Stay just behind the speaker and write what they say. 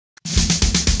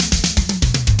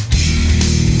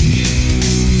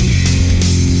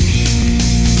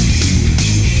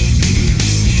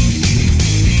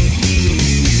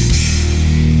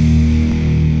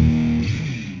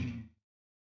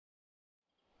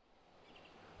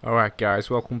Alright guys,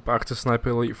 welcome back to Sniper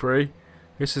Elite 3.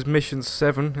 This is mission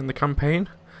 7 in the campaign.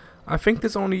 I think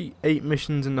there's only 8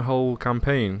 missions in the whole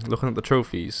campaign. Looking at the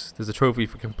trophies, there's a trophy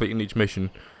for completing each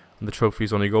mission, and the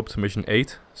trophies only go up to mission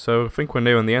 8. So I think we're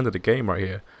nearing the end of the game right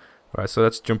here. Right, so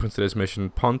let's jump into this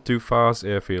mission. Pont du Phars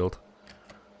Airfield.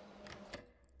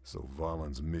 So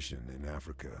Vahlen's mission in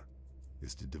Africa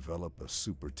is to develop a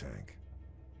super tank,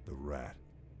 the Rat.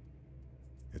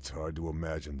 It's hard to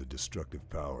imagine the destructive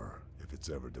power if it's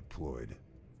ever deployed.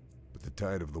 But the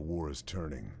tide of the war is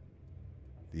turning.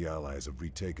 The Allies have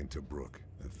retaken Tobruk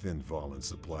and thinned Vahlen's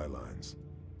supply lines.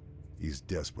 He's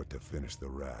desperate to finish the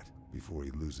Rat before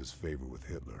he loses favor with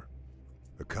Hitler.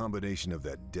 A combination of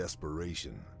that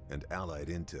desperation and Allied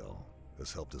intel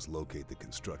has helped us locate the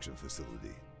construction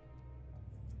facility.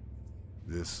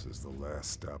 This is the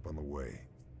last stop on the way.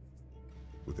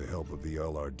 With the help of the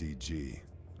LRDG,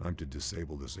 I'm to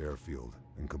disable this airfield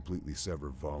and completely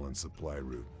sever Vahlen's supply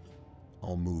route.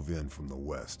 I'll move in from the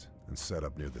west and set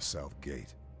up near the south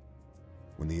gate.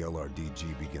 When the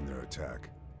LRDG begin their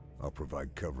attack, I'll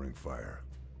provide covering fire.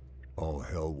 All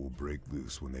hell will break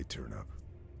loose when they turn up.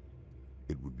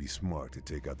 It would be smart to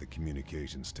take out the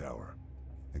communications tower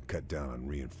and cut down on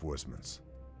reinforcements.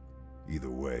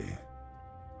 Either way,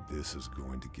 this is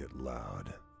going to get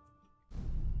loud.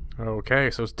 Okay,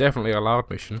 so it's definitely a loud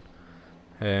mission.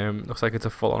 Looks like it's a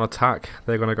full-on attack.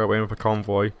 They're going to go in with a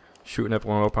convoy, shooting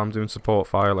everyone up. I'm doing support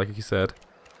fire, like he said.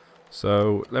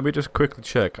 So, let me just quickly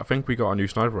check. I think we got a new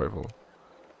sniper rifle.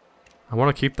 I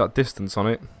want to keep that distance on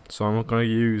it, so I'm going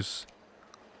to use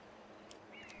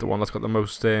the one that's got the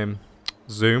most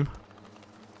zoom.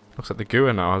 Looks like the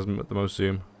Gua now has the most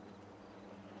zoom.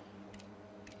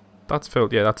 That's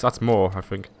filled. Yeah, that's more, I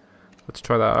think. Let's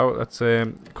try that out. Let's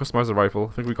customize the rifle.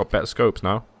 I think we've got better scopes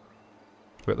now.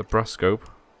 We've got the brass scope.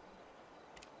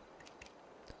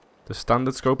 The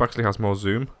standard scope actually has more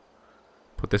zoom,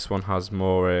 but this one has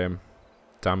more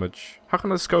damage. How can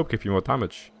the scope give you more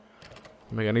damage?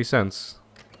 Doesn't make any sense.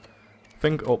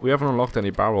 We haven't unlocked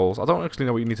any barrels. I don't actually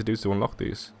know what you need to do to unlock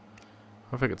these.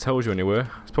 I don't think it tells you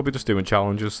anywhere. It's probably just doing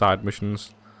challenges, side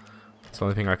missions. That's the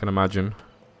only thing I can imagine.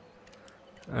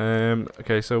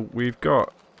 Okay, so we've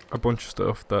got a bunch of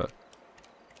stuff that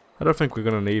I don't think we're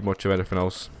going to need much of anything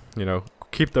else. You know,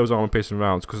 keep those armor-piercing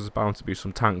rounds because there's bound to be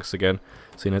some tanks again,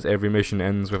 seeing as every mission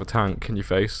ends with a tank in your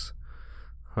face.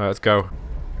 Alright, let's go.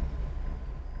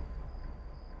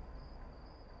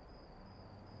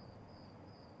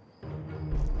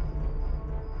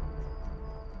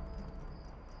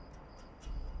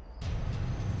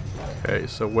 Okay,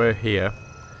 so we're here.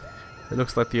 It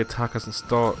looks like the attack is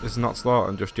not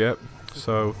starting just yet,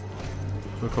 so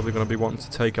we're probably going to be wanting to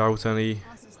take out any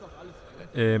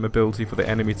ability for the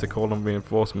enemy to call on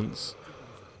reinforcements.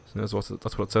 So that's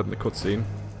what it said in the cutscene.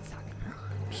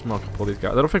 Just mark up all these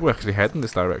guys. I don't think we're actually heading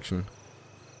this direction.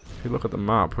 If you look at the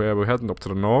map, we're heading up to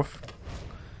the north.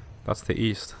 That's the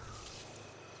east.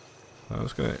 I'm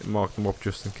just going to mark them up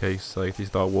just in case they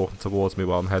start walking towards me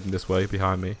while I'm heading this way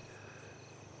behind me.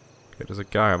 Okay, there's a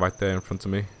guy right there in front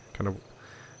of me.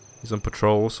 He's on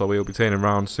patrol, so we'll be turning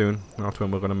around soon. That's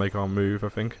when we're going to make our move, I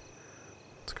think.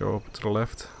 Let's go up to the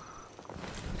left.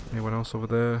 Anyone else over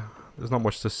there? There's not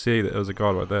much to see. There's a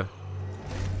guard right there.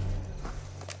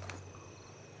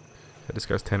 Okay, this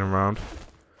guy's turning around.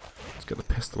 Let's get the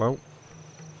pistol out.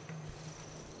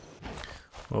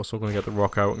 We're also going to get the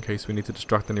rock out in case we need to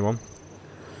distract anyone.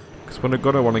 Because we're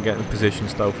going to want to get in position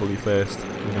stealthily first.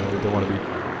 You know, we don't want to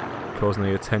be causing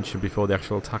any attention before the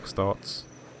actual attack starts.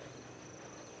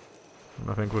 And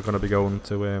I think we're going to be going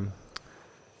to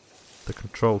the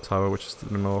control tower, which is to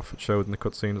the north. It showed in the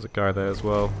cutscene there's a guy there as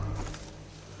well.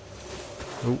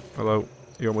 Oh, hello.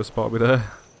 You almost spotted me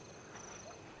there.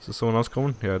 Is there someone else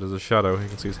coming? Yeah, there's a shadow. You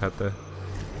can see his head there.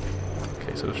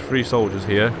 Okay, so there's 3 soldiers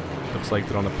here. Looks like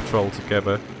they're on a patrol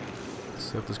together.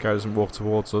 So if this guy doesn't walk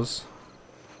towards us.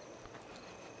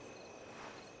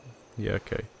 Yeah,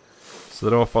 okay. So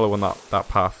they're all following that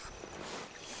path.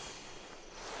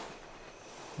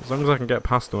 As long as I can get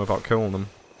past them without killing them,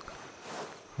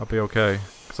 I'll be okay.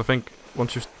 Because I think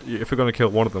if we're going to kill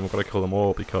one of them, we've got to kill them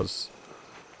all because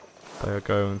they are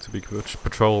going to be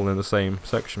patrolling in the same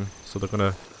section. So they're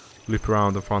going to loop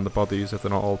around and find the bodies if they're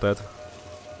not all dead.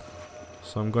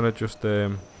 So I'm going to just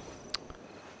maybe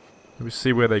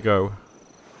see where they go.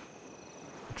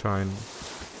 Try and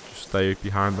just stay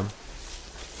behind them.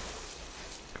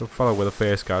 Go follow where the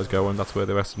first guy's going. That's where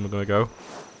the rest of them are going to go.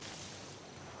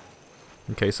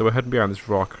 Okay, so we're heading behind this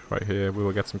rock right here. We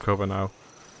will get some cover now.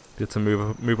 Need to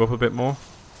move up a bit more.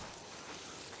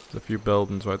 There's a few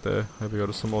buildings right there. There we go.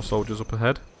 There's some more soldiers up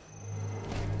ahead.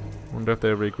 Wonder if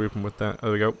they're regrouping with that.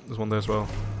 There we go. There's one there as well.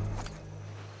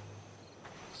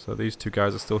 So these two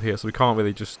guys are still here, so we can't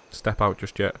really just step out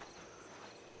just yet.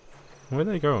 Where are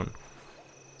they going?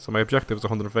 So my objective is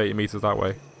 180 meters that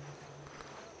way.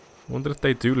 I wonder if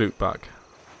they do loop back.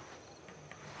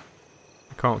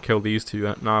 I can't kill these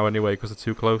two now anyway because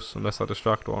they're too close, unless I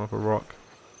distract one with a rock.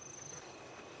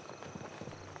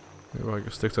 Maybe I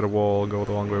just stick to the wall and go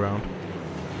the long way around.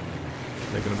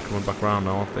 They're going to be coming back around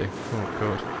now, aren't they? Oh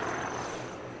god.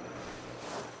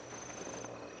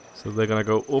 So they're going to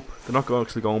go up. They're not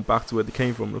actually going back to where they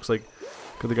came from. Looks like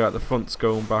the guy at the front's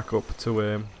going back up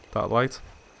to that light.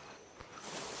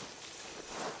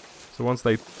 So once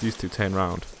these two turn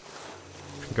round,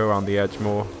 can go around the edge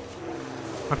more.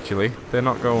 Actually, they're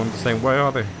not going the same way,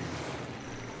 are they?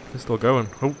 They're still going.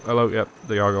 Oh, hello. Yep,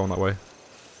 they are going that way.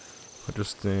 I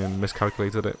just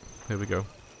miscalculated it. Here we go.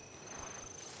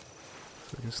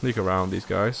 So we can sneak around these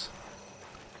guys.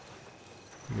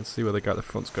 You can see where the guy at the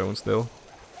front's going still.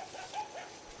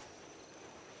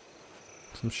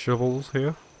 Some shovels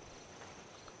here.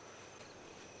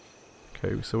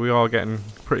 Okay, so we are getting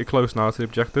pretty close now to the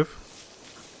objective.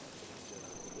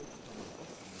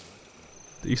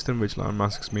 The Eastern Ridgeline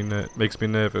makes me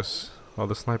nervous. Oh,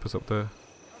 the snipers up there.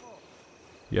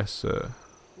 Yes, sir.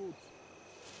 So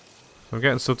I'm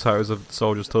getting subtitles of the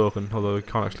soldiers talking, although we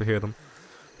can't actually hear them.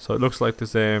 So it looks like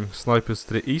there's snipers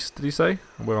to the east, did he say?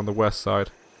 And we're on the west side.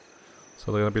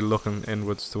 So they're going to be looking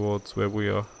inwards towards where we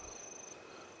are.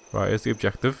 Right, here's the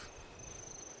objective.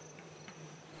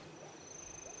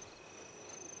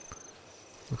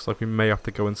 Looks like we may have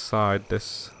to go inside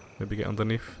this. Maybe get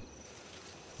underneath.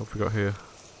 What have we got here?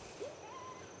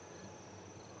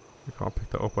 We can't pick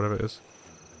that up, whatever it is.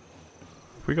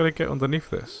 We gotta get underneath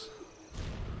this.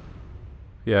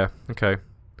 Yeah, okay.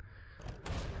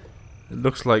 It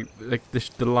looks like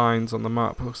the lines on the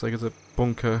map looks like it's a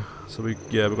bunker. So we're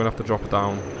gonna have to drop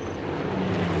down.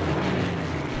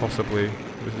 Possibly.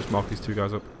 Let's just mark these two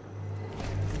guys up.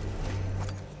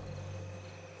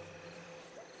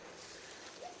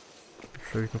 I'm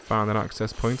sure you can find an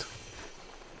access point.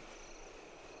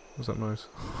 What's that noise?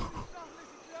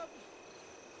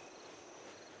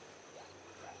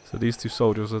 So these two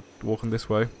soldiers are walking this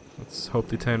way. Let's hope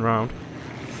they turn round.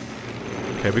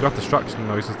 Okay, we got distraction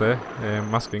noises there,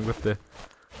 masking with the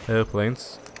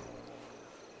airplanes.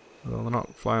 Well, they're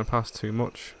not flying past too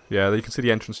much. Yeah, you can see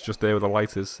the entrance just there where the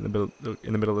light is in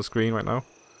the middle of the screen right now.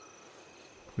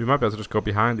 We might be able to just go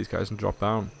behind these guys and drop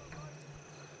down.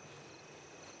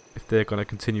 If they're going to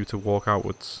continue to walk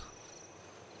outwards.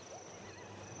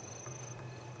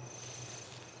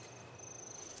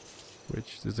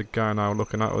 Which, there's a guy now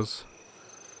looking at us.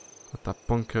 At that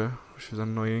bunker, which is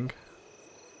annoying.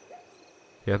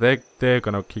 Yeah, they're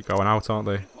going to keep going out, aren't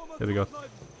they? There we go.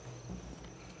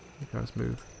 You guys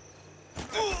move.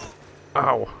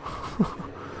 Ow!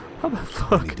 How the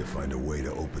fuck? I need to find a way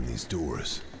to open these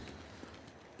doors.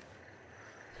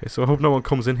 Okay, so I hope no one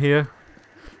comes in here.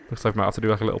 Looks like I might have to do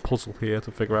like a little puzzle here to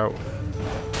figure out.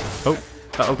 Oh,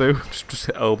 that'll do. Just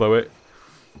hit elbow it.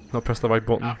 Not press the right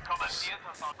button.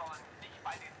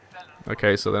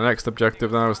 Okay, so the next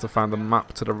objective now is to find the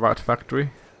map to the rat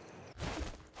factory.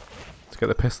 Let's get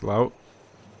the pistol out.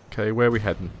 Okay, where are we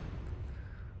heading?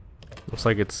 Looks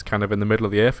like it's kind of in the middle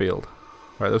of the airfield.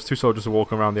 Right, those two soldiers are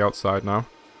walking around the outside now.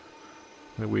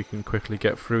 Maybe we can quickly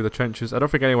get through the trenches. I don't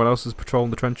think anyone else is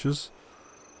patrolling the trenches.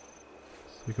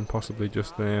 So we can possibly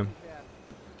just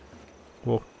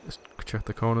walk, check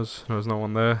the corners. No, there's no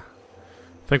one there.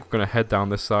 I think we're going to head down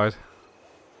this side.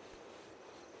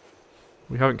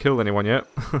 We haven't killed anyone yet.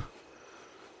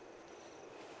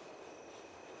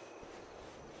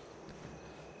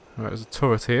 Right, there's a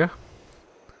turret here.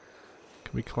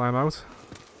 Can we climb out?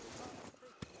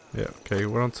 Yeah, okay,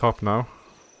 we're on top now.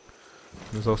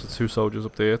 There's also two soldiers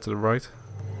up there to the right.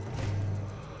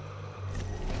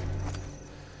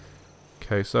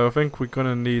 Okay, so I think we're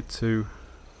gonna need to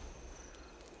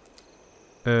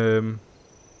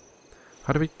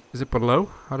how do we, is it below?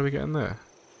 How do we get in there?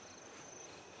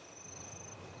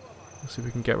 Let's see if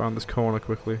we can get around this corner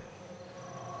quickly.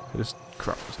 Just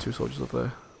crap, there's two soldiers up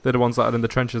there. They're the ones that are in the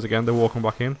trenches again, they're walking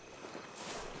back in.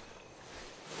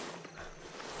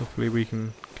 Hopefully we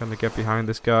can kind of get behind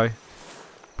this guy.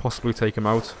 Possibly take him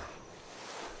out.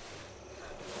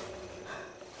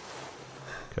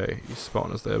 Okay, he's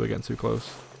spotting us there, we're getting too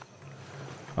close.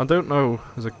 I don't know,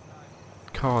 there's a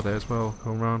car there as well,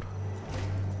 going round.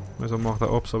 Might as well mark that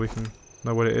up so we can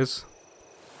know what it is.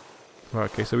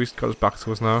 Right, okay, so he's got his back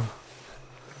to us now.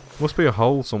 Must be a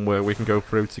hole somewhere we can go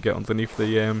through to get underneath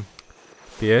the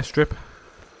airstrip.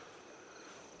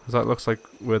 Because that looks like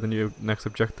where the next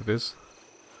objective is.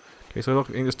 Okay, so look,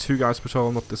 I think there's two guys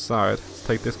patrolling up this side. Let's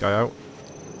take this guy out.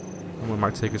 And we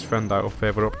might take his friend out or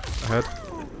further up ahead.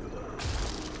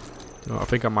 You know, I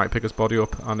think I might pick his body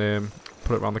up and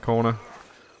put it around the corner.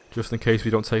 Just in case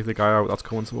we don't take the guy out that's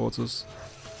coming towards us.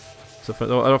 So I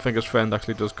don't think his friend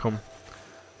actually does come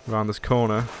around this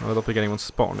corner. I don't think anyone's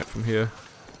spotting it from here.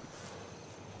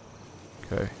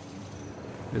 Okay.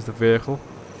 Here's the vehicle.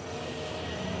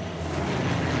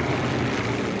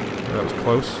 Yeah, that was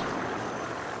close.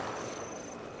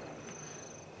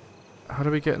 How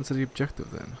do we get into the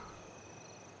objective then?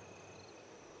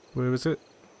 Where is it?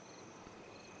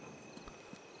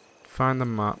 Find the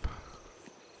map.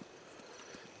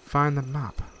 Find the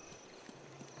map.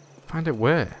 Find it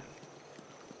where?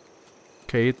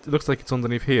 Okay, it looks like it's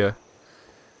underneath here.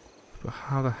 But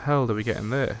how the hell do we get in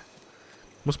there?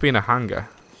 Must be in a hangar.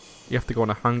 You have to go in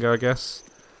a hangar, I guess.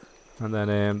 And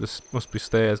then this must be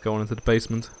stairs going into the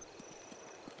basement.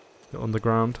 The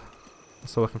underground.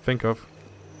 That's all I can think of.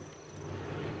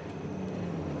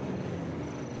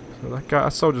 So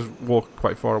that soldier's walked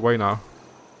quite far away now.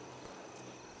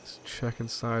 Let's check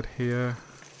inside here.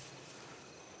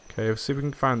 Okay, let's see if we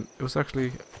can find... It was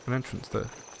actually an entrance there.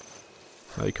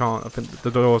 No, you can't. I think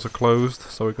the doors are closed,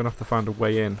 so we're going to have to find a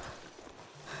way in.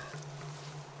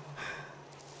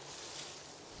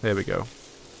 There we go.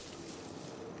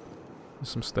 There's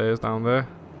some stairs down there.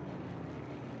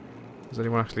 Is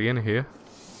anyone actually in here?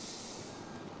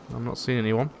 I'm not seeing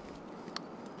anyone.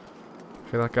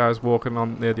 Okay, that guy's walking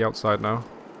on near the outside now.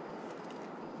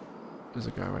 There's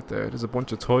a guy right there. There's a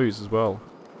bunch of toys as well.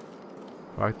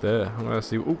 Right there. I'm gonna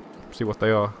see what they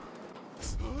are.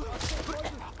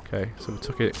 Okay, so we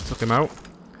took him out.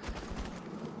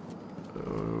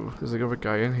 Oh, there's another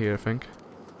guy in here, I think.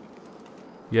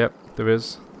 Yep, there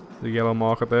is. The yellow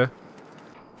marker there.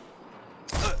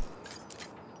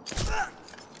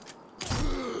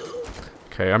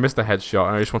 Okay, I missed the headshot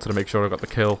and I just wanted to make sure I got the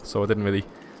kill, so I didn't really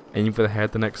aim for the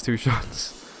head the next two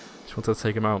shots. Just wanted to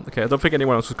take him out. Okay, I don't think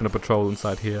anyone else was going to patrol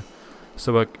inside here.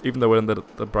 So even though we're in the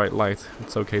bright light,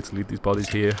 it's okay to leave these bodies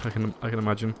here, I can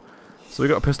imagine. So we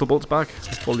got a pistol bolts back,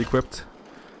 fully equipped.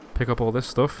 Pick up all this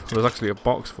stuff. There's actually a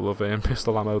box full of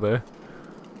pistol ammo there.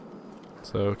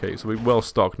 So okay, so we're well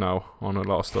stocked now on a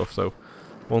lot of stuff. So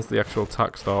once the actual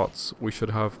attack starts, we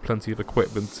should have plenty of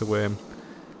equipment to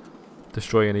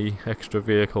destroy any extra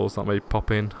vehicles that may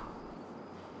pop in.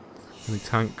 Any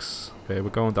tanks? Okay, we're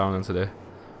going down into the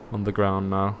underground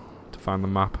now to find the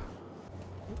map.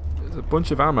 There's a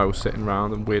bunch of ammo sitting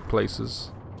around in weird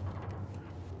places.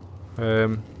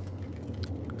 There's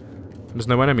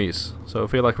no enemies, so I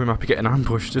feel like we might be getting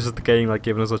ambushed. This is the game like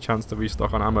giving us a chance to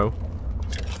restock on ammo.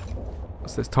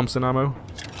 What's this? Thompson ammo?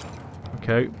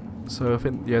 Okay, so I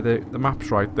think yeah the map's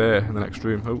right there in the next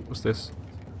room. Oh, what's this?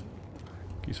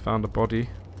 He's found a body.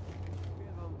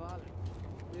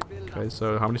 Okay,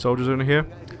 so how many soldiers are in here?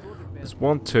 There's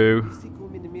 1, 2,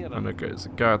 and there's a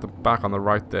guy at the back on the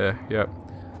right there. Yep.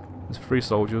 There's 3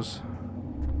 soldiers.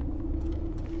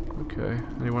 Okay,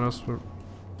 anyone else?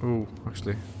 Oh,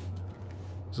 actually.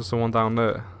 Is there someone down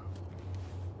there?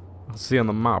 I see on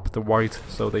the map, the white,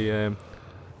 so they're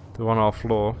on our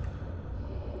floor.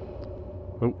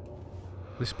 Oh,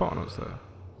 they spotting us there.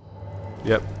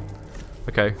 Yep.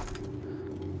 Okay.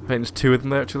 I think there's 2 of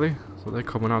them there actually, so they're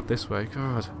coming out this way.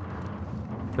 God.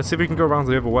 Let's see if we can go around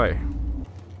the other way.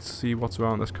 See what's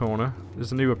around this corner.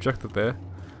 There's a new objective there.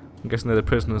 I'm guessing they're the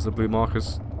prisoners, the blue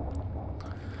markers.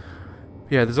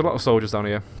 Yeah, there's a lot of soldiers down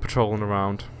here patrolling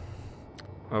around.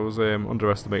 I was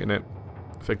underestimating it.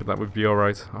 Figured that would be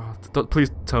alright. Oh,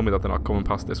 please tell me that they're not coming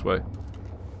past this way.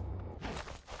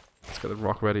 Let's get the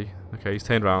rock ready. Okay, he's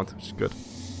turned around, which is good.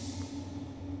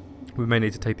 We may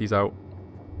need to take these out.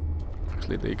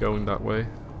 Actually, they're going that way.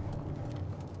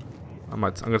 I'm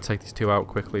going to take these 2 out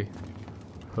quickly.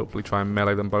 Hopefully try and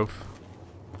melee them both.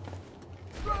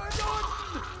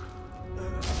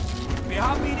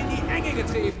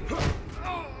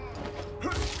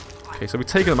 Okay, so we've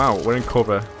taken them out. We're in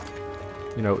cover.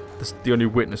 You know, this is the only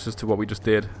witnesses to what we just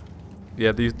did.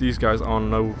 Yeah, these guys are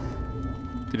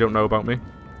they don't know about me.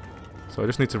 So I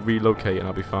just need to relocate and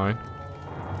I'll be fine.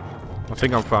 I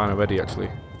think I'm fine already, actually.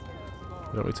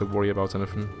 I don't need to worry about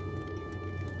anything.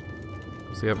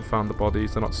 They haven't found the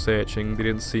bodies, they're not searching, they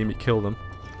didn't see me kill them.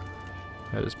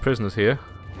 There's prisoners here.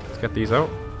 Let's get these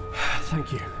out.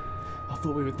 Thank you. I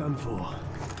thought we were done for.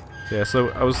 Yeah, so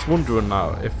I was wondering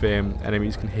now if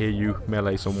enemies can hear you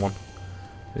melee someone.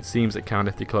 It seems it can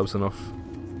if they're close enough.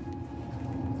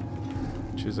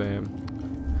 Which is a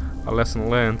lesson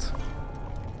learned.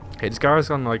 Okay, this guy's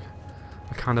got like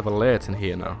a kind of alert in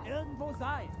here now.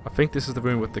 I think this is the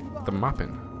room with the map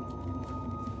in.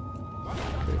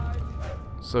 Okay.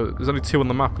 So there's only 2 on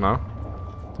the map now.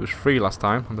 Do There was 3 last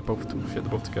time, and they're both they're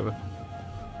both together.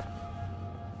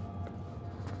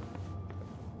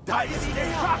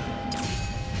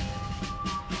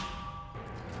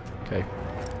 Okay.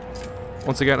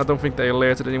 Once again, I don't think they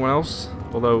alerted anyone else,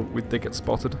 although we did get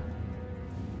spotted.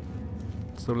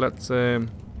 So let's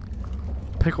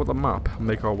pick up the map and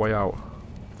make our way out.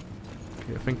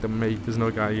 Okay, I think there's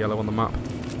no guy yellow on the map,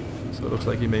 so it looks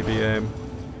like he may be.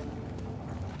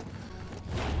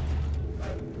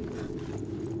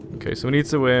 Okay, so we need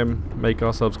to make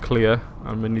ourselves clear,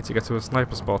 and we need to get to a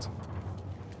sniper spot.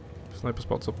 Sniper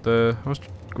spot's up there. I was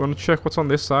going to check what's on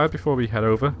this side before we head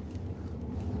over.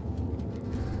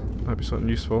 Might be something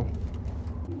useful.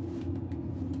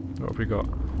 What have we got?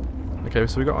 Okay,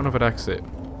 so we got another exit.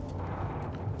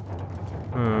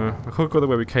 I could go the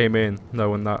way we came in,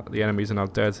 knowing that the enemies are now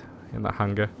dead in that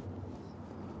hangar.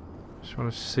 Just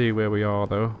want to see where we are,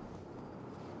 though.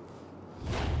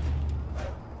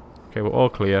 Okay, we're all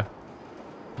clear.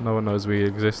 No one knows we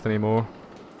exist anymore.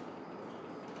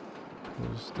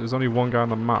 There's only one guy on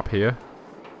the map here,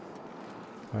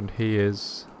 and he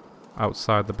is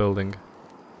outside the building.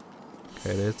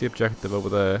 Okay, there's the objective over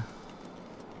there.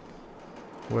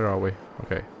 Where are we?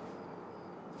 Okay.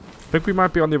 I think we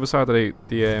might be on the other side of the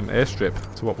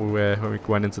airstrip to what we were when we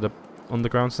went into the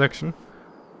underground section,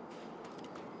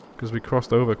 because we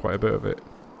crossed over quite a bit of it.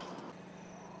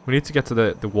 We need to get to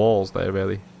the walls there,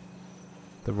 really.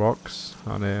 The rocks,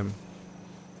 and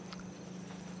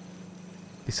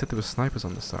they said there were snipers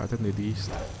on the side, didn't they? The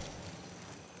east.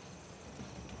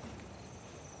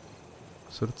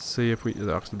 So let's see if there's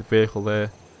actually the vehicle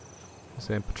there. Is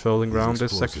patrolling around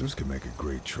this section. Can make a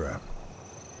great trap.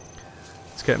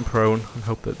 Let's get him prone and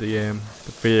hope that the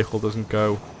vehicle doesn't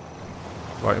go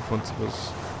right in front of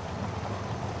us.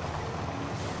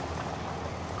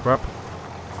 Crap.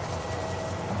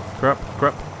 Crap,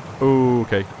 crap. Oh,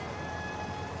 okay.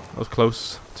 That was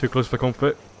close. Too close for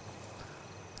comfort.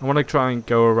 I want to try and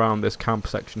go around this camp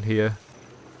section here.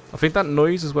 I think that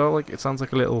noise as well, like it sounds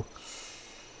like a little...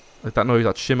 like that noise,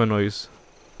 that shimmer noise.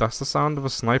 That's the sound of a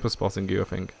sniper spotting you, I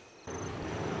think.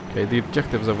 Okay, the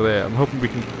objective's over there. I'm hoping we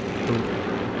can...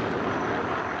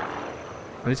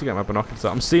 I need to get my binoculars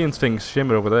out. I'm seeing things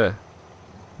shimmer over there.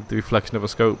 With the reflection of a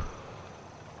scope.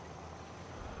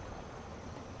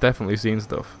 Definitely seeing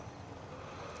stuff.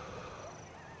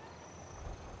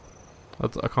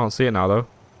 I can't see it now, though.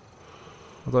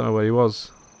 I don't know where he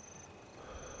was.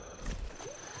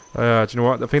 Do you know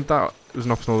what? I think that was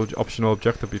an optional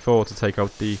objective before, to take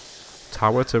out the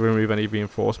tower to remove any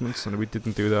reinforcements, and we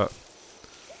didn't do that.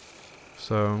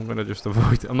 So I'm gonna just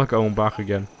avoid it. I'm not going back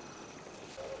again.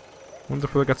 Wonder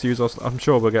if we'll get to use our... I'm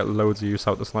sure we'll get loads of use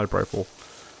out the sniper rifle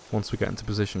once we get into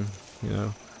position, you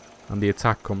know, and the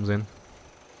attack comes in.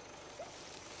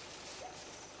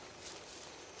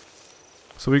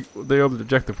 So the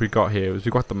objective we got here is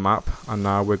we got the map, and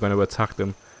now we're going to attack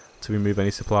them to remove any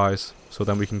supplies. So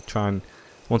then we can try and,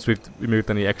 once we've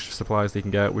removed any extra supplies they can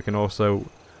get, we can also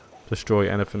destroy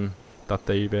anything that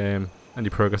they've, any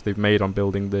progress they've made on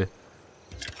building the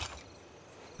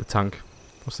tank.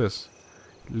 What's this?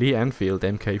 Lee Enfield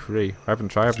MK3. I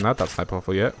haven't had that sniper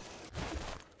rifle yet.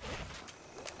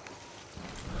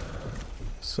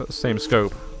 So, same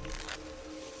scope.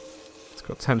 It's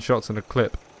got 10 shots in a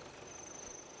clip.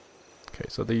 Okay,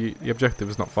 so the objective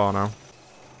is not far now.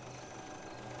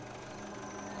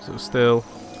 So still...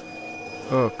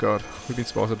 oh god, we've been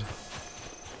spotted.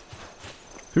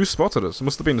 Who spotted us? It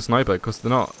must have been the sniper, because they're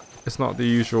not... it's not the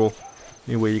usual,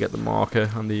 you know, where you get the marker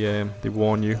and they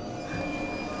warn you.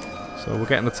 So we're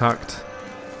getting attacked.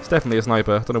 It's definitely a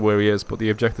sniper. I don't know where he is, but the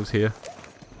objective's here.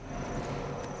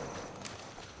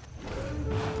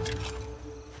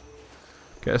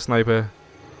 Get a sniper.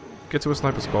 Get to a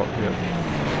sniper spot. Yeah.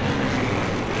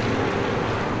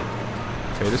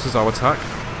 Okay, this is our attack.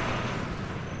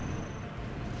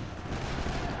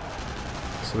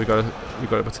 So we gotta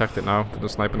protect it now from the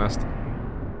sniper nest.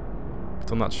 We've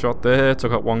done that shot there.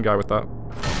 Took out one guy with that.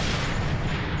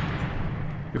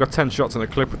 We've got 10 shots in a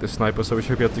clip with this sniper, so we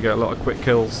should be able to get a lot of quick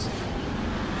kills.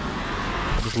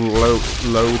 Just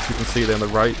loads you can see there on the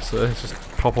right, so let's just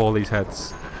pop all these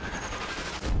heads.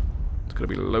 There's gonna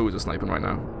be loads of sniping right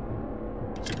now.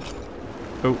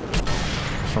 Oh,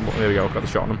 there we go, got the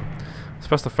shot on him. Let's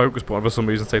press the focus button for some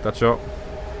reason to take that shot.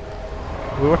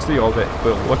 We'll watch the odd bit,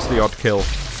 but watch the odd kill.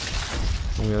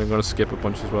 I'm gonna skip a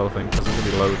bunch as well, I think, because there's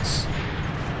gonna be loads.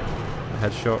 A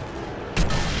headshot.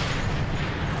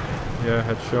 Yeah,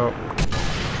 headshot.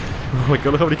 Oh my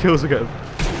god, look how many kills we're getting.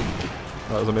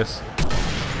 That was a miss.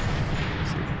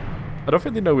 I don't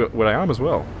think they know where I am as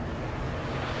well.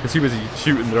 They're too busy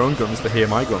shooting their own guns to hear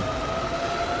my gun.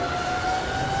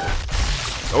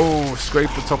 Oh, scrape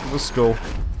the top of the skull.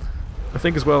 I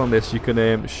think as well on this you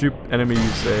can shoot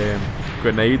enemies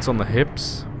grenades on the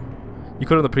hips. You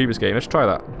could in the previous game. Let's try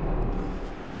that.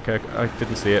 Okay, I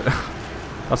didn't see it.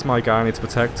 That's my guy I need to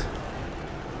protect.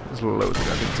 There's loads of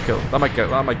guys I need to kill. That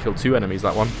might kill 2 enemies,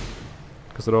 that one.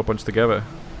 Because they're all bunched together.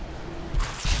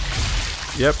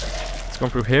 Yep. Let's go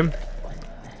through him.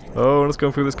 Oh, let's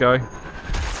go through this guy.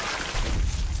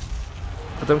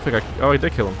 I don't think oh, I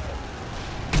did kill him.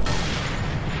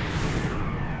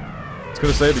 I was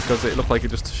going to say because it looked like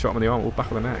it just shot him in the arm. Oh, back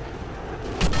of the neck.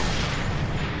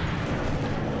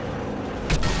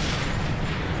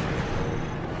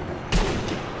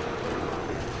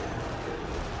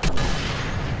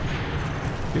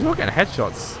 He's not getting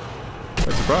headshots.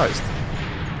 I'm surprised.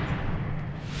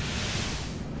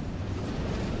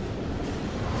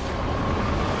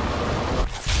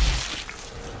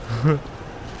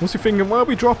 What's he thinking? Why are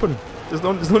we dropping? There's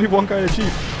only one guy in a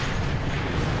jeep.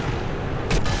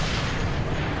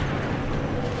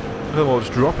 They're all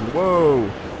just dropping. Whoa!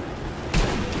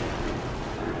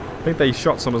 I think they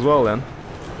shot some as well then.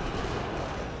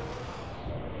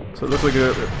 So it looks like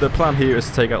the plan here is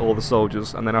to take out all the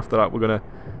soldiers, and then after that we're gonna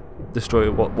destroy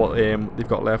what they've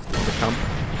got left in the camp.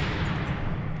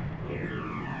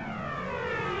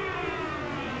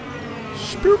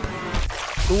 Spoop!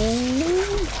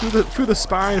 Ooh, through the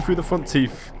spine, through the front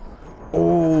teeth.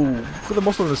 Oh, for the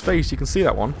muscle in his face, you can see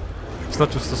that one. It's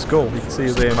not just the skull, you can see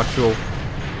his actual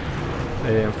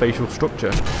facial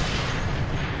structure.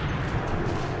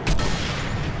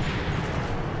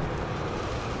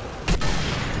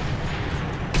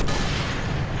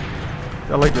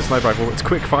 I like this sniper rifle, it's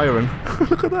quick firing.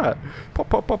 Look at that. Pop,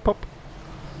 pop, pop, pop.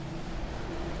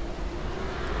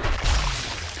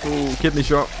 Oh, kidney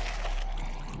shot.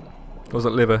 Or was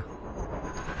it liver?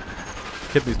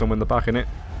 Kidney's done in the back, innit? It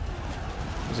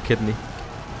was a kidney.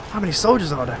 How many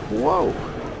soldiers are there? Whoa!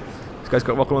 This guy's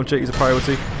got a rocket launcher, he's a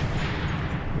priority.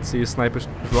 Let's see his sniper's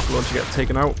rocket launcher get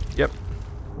taken out. Yep.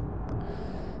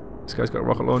 This guy's got a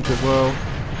rocket launcher as well.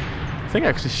 I think I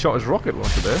actually shot his rocket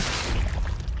launcher there.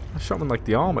 I shot him in like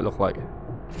the arm, it looked like.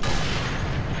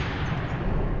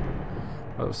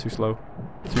 Oh, that was too slow.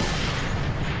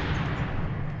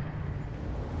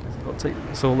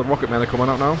 So the rocket men are coming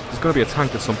out now. There's going to be a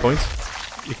tank at some point.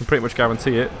 You can pretty much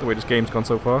guarantee it, the way this game's gone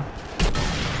so far.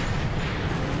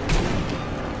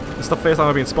 It's the first time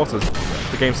I've been spotted.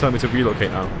 The game's telling me to relocate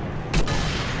now. I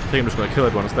think I'm just going to kill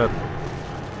everyone instead.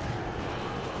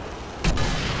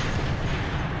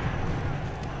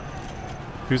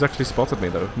 Who's actually spotted me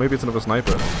though? Maybe it's another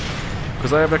sniper.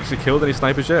 Because I haven't actually killed any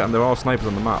snipers yet, and there are snipers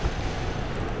on the map.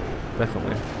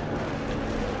 Definitely.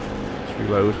 Let's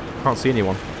reload. Can't see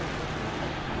anyone.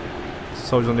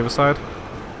 Soldiers on the other side.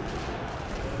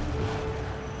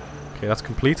 Okay, that's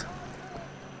complete.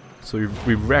 So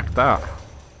we wrecked that.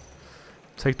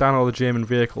 Take down all the German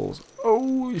vehicles.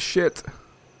 Oh shit!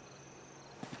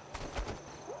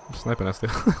 I'm sniping us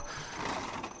there.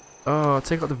 Oh,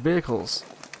 take out the vehicles.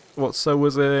 What? So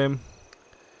was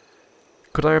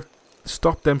could I have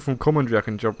stopped them from coming? Do you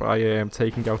reckon, by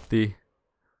taking out the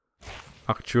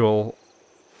actual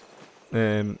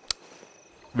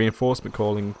reinforcement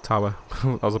calling tower?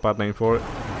 That was a bad name for it.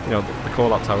 You know, the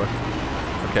call-out tower.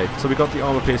 Okay, so we got the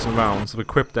armor-piercing rounds. We've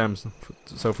equipped them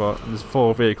so far, and there's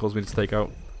 4 vehicles we need to take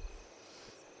out.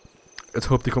 Let's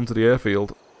hope they come to the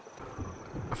airfield.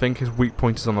 I think his weak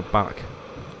point is on the back.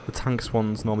 The tanks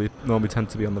ones normally tend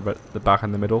to be on the back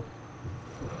and the middle.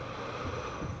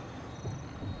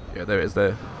 Yeah, there it is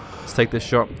there. Let's take this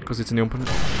shot because it's in the open.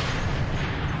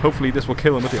 Hopefully this will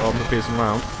kill him with the armor-piercing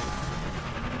round.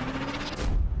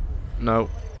 No.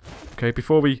 Okay,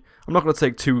 I'm not going to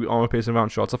take 2 armor-piercing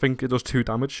round shots. I think it does 2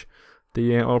 damage.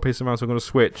 The armor-piercing rounds, so I'm going to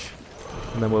switch.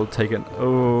 And then we'll take it.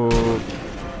 Oh,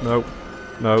 no.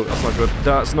 No, that's not good.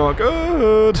 That's not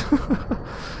good!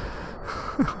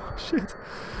 Shit.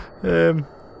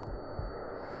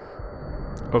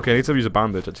 Okay, I need to use a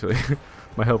bandage, actually.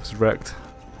 My health is wrecked.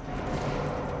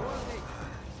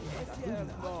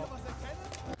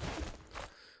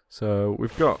 So,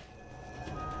 we've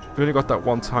only got that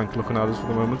one tank looking at us for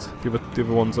the moment. The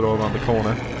other ones are all around the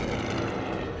corner.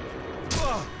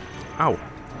 Ow!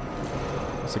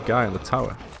 There's a guy on the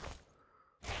tower.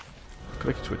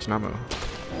 Click switching ammo.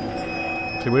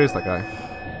 Actually, where is that guy?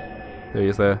 There he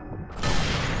is there.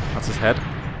 That's his head.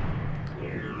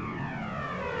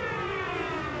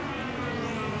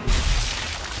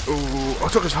 Oh, I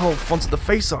took his whole front of the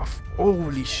face off.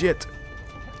 Holy shit.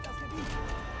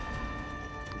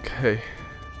 Okay.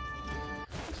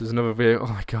 This is another vehicle.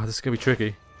 Oh my god, this is going to be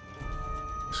tricky.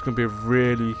 This is going to be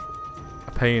really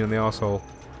a pain in the arsehole.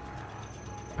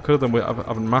 I could have done with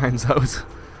having mines out.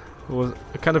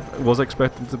 I kind of was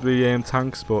expecting to be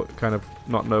tanks, but kind of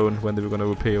not knowing when they were going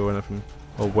to appear or anything,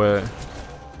 or where.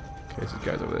 Okay, so these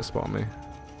guys over there spotting me.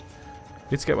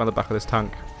 Need to get around the back of this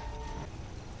tank.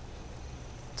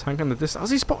 Tank in the distance.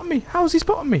 How's he spotting me? How is he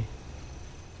spotting me?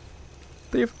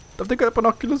 Have they got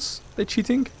binoculars? Are they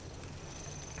cheating?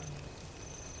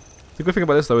 The good thing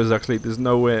about this though is actually there's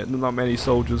not many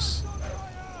soldiers.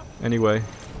 Anyway.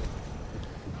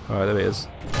 Alright, there it is.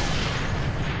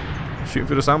 Shooting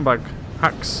through the sandbag.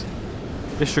 Hacks.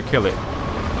 This should kill it.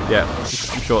 Yeah,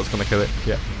 I'm sure it's gonna kill it.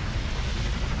 Yeah.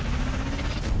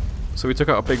 So we took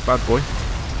out a big bad boy.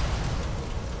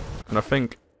 And I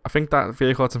think that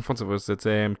vehicle that's in front of us, its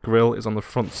grill is on the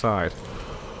front side.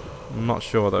 I'm not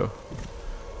sure though.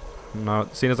 No,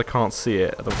 seeing as I can't see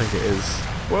it, I don't think it is.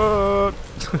 What?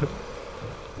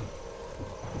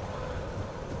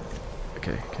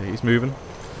 Okay, he's moving.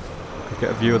 Get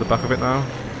a view of the back of it now.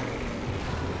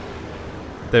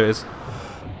 There it is.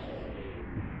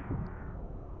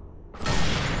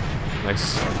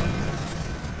 Nice.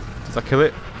 Does that kill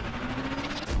it?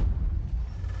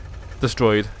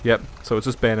 Destroyed. Yep. So it's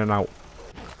just burning out.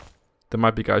 There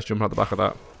might be guys jumping out the back of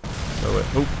that. So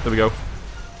oh, there we go.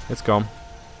 It's gone.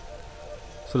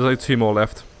 So there's only 2 more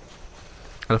left.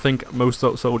 And I think most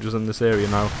soldiers in this area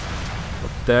now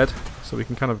are dead. So we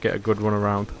can kind of get a good run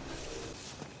around.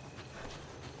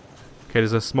 Okay,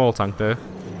 there's a small tank there.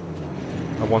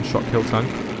 A one-shot kill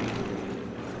tank.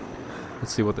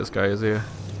 Let's see what this guy is here.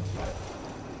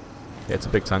 Yeah, it's a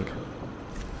big tank.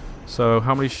 So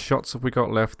how many shots have we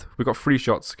got left? We've got 3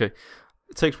 shots. Okay,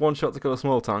 it takes 1 shot to kill a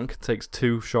small tank. It takes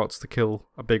 2 shots to kill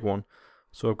a big one.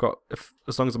 So I've got,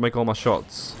 as long as I make all my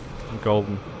shots, I'm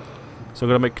golden. So I'm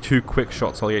gonna make 2 quick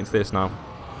shots against this now.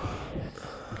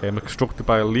 Okay, I'm constructed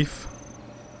by a leaf.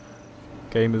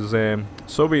 Game is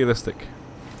so realistic.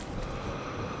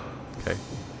 Okay,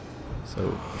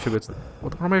 so should we?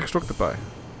 What am I constructed by?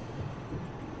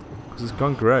 Because it's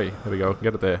gone grey. There we go.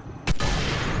 Get it there.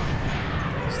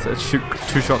 So let's shoot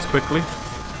 2 shots quickly.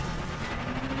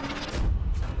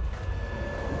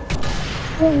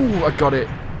 Ooh, I got it.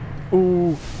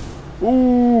 Ooh, ooh,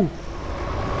 ooh!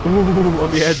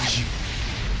 On the edge.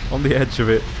 On the edge of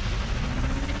it.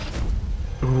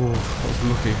 Ooh, that was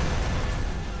lucky.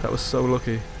 That was so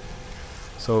lucky.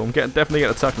 So I'm definitely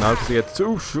getting attacked now because he had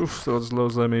 2 shoots. So there's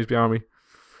loads of enemies behind me.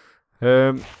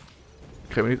 Okay,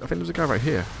 I think there's a guy right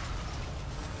here.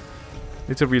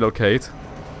 Need to relocate.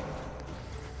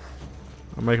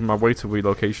 I'm making my way to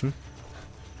relocation.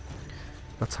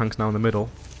 That tank's now in the middle.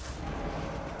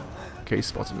 Okay, he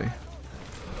spotted me.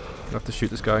 I have to shoot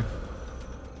this guy.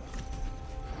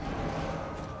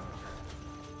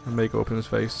 I may go up in his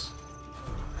face.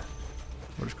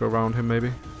 We'll just go around him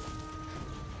maybe.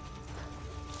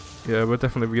 Yeah, we're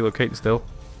definitely relocating still.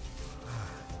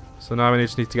 So now we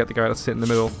just need to get the guy that's sitting in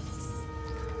the middle.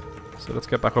 So let's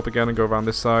get back up again and go around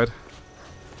this side.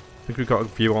 I think we've got a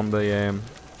view on the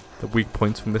weak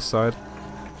points from this side.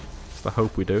 That's the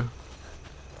hope we do.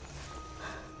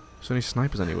 There's only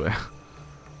snipers anywhere.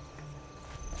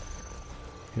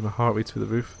 Hear my heart rate through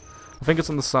the roof. I think it's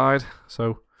on the side,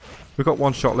 so we've got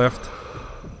 1 shot left.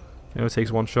 It only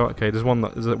takes 1 shot. Okay, there's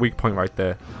a weak point right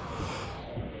there.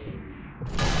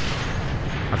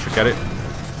 I should get it.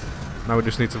 Now we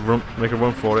just need to make a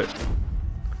run for it.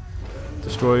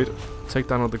 Destroyed. Take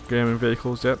down all the gaming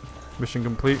vehicles. Yep. Mission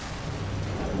complete.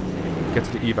 Get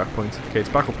to the evac point. Okay, it's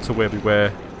back up to where we were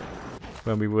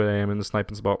when we were in the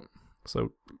sniping spot.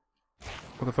 So,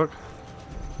 what the fuck?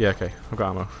 Yeah, okay. I've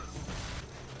got ammo.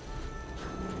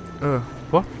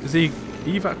 What? Is the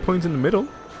evac point in the middle?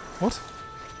 What?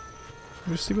 Let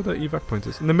me just see where the evac point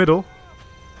is. In the middle?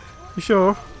 You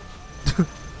sure?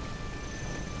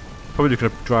 Probably just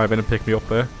gonna drive in and pick me up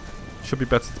there. Should be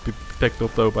better to be picked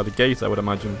up though by the gate, I would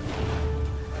imagine.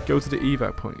 Go to the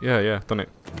evac point. Yeah, done it.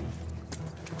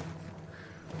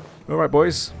 Alright,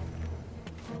 boys.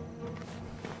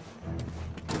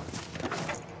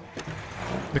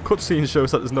 The cutscene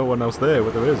shows that there's no one else there,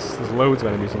 but there is. There's loads of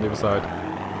enemies on the other side.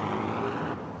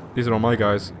 These are all my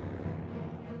guys.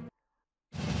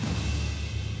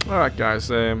 Alright, guys.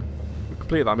 We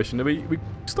completed that mission. We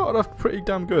started off pretty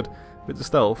damn good with the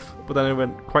stealth, but then it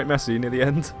went quite messy near the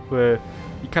end, where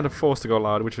you kind of forced to go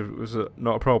loud, which was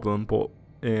not a problem, but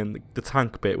in the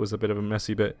tank bit was a bit of a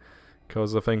messy bit,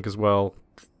 because I think as well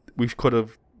we could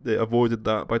have avoided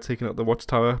that by taking out the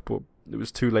watchtower, but it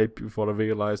was too late before I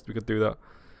realised we could do that.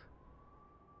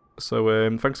 So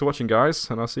thanks for watching, guys,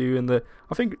 and I'll see you in the...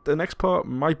 I think the next part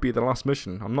might be the last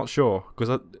mission. I'm not sure,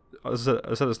 because as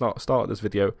I said at the start of this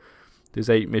video, there's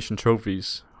 8 mission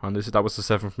trophies, and that was the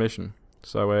 7th mission.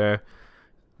 So I'll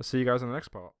see you guys in the next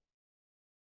part.